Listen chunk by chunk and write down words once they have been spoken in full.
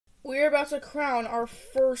We're about to crown our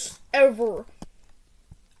first ever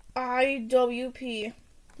IWP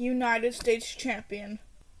United States Champion.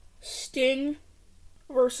 Sting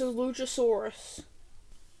versus Luchasaurus.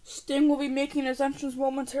 Sting will be making his entrance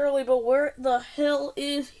momentarily, but where the hell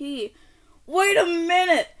is he? Wait a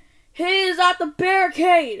minute! He is at the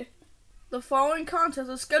barricade! The following contest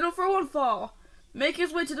is scheduled for one fall. Make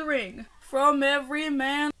his way to the ring. From every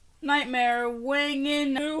man nightmare, weighing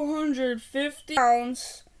in 250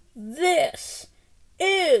 pounds, this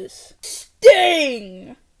is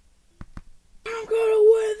Sting! I'm gonna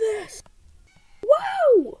win this!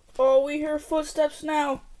 Whoa! Oh, we hear footsteps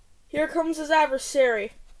now. Here comes his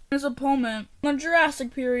adversary. His opponent, in the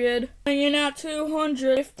Jurrasic period, weighing at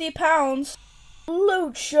 250 pounds,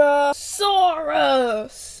 Luchasaurus!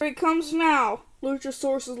 Here he comes now.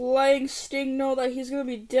 Luchasaurus is letting Sting know that he's gonna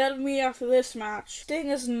be dead of me after this match. Sting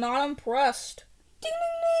is not impressed. Ding ding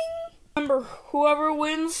ding! Remember, whoever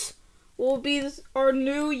wins will be our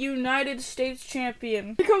new United States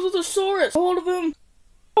Champion. Here comes Luchasaurus! Hold of him!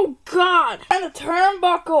 Oh God! And the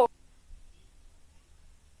turnbuckle!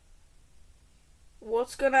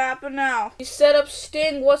 What's gonna happen now? He set up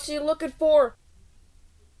Sting. What's he looking for?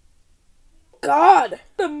 God!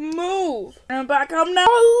 The move! And back up now.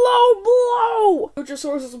 A low blow!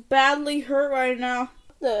 Luchasaurus is badly hurt right now.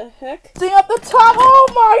 What the heck? Sting up the top! Oh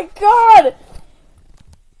my God!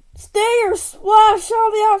 Stinger splash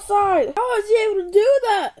on the outside! How is he able to do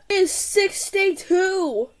that? It is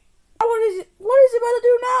 6'2". What is he about to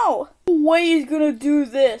do now? No way he's gonna do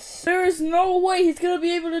this. There is no way he's gonna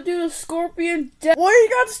be able to do the Scorpion Death. What, he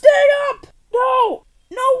got Sting up? No!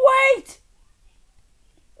 No, wait!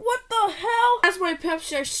 What the hell? That's my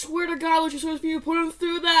Pepsi. I swear to God, Luchasaurus, if you put him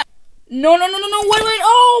through that. No, wait.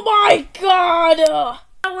 Oh my God!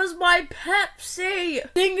 That was my Pepsi.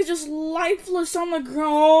 Sting is just lifeless on the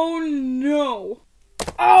ground. Oh no.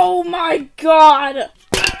 Oh my God.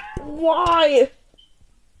 Why?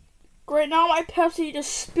 Right now, my Pepsi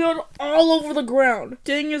just spilled all over the ground.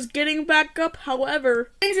 Sting is getting back up,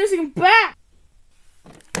 however, Sting's missing back.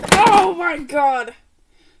 Oh my God.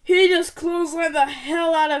 He just clotheslined the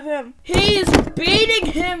hell out of him. He is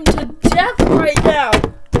beating him to death right now.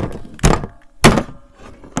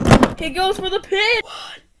 He goes for the pin. 1,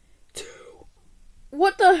 2.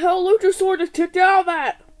 What the hell? Luchasaurus just kicked out of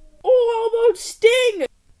that. Oh, how about Sting? Here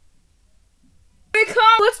he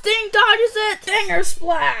comes, but Sting dodges it. Stinger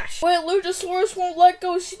splash. Wait, Luchasaurus won't let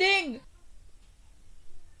go Sting.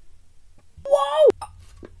 Whoa!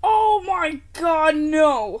 Oh my God,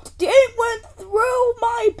 no. Sting went through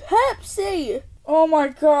my Pepsi. Oh my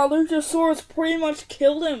God, Luchasaurus pretty much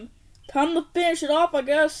killed him. Time to finish it off, I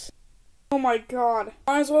guess. Oh my God.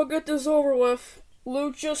 Might as well get this over with.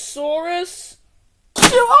 Luchasaurus.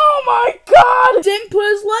 Oh my God! Sting put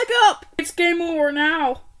his leg up. It's game over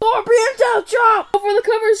now. Scorpion Death Drop! Go for the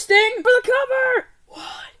cover, Sting! For the cover! 1,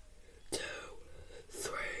 2,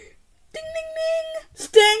 3. Ding, ding, ding!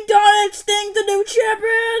 Sting done it! Sting, the new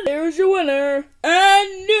champion! There's your winner.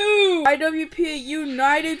 And new IWP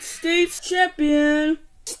United States Champion,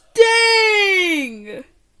 Sting!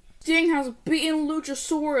 Sting has beaten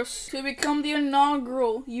Luchasaurus to become the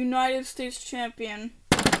inaugural United States Champion.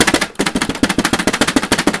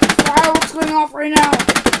 Fireworks going off right now.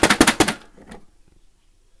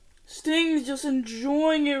 Sting's just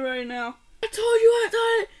enjoying it right now. I told you I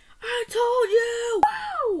thought it! I told you!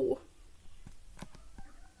 Wow!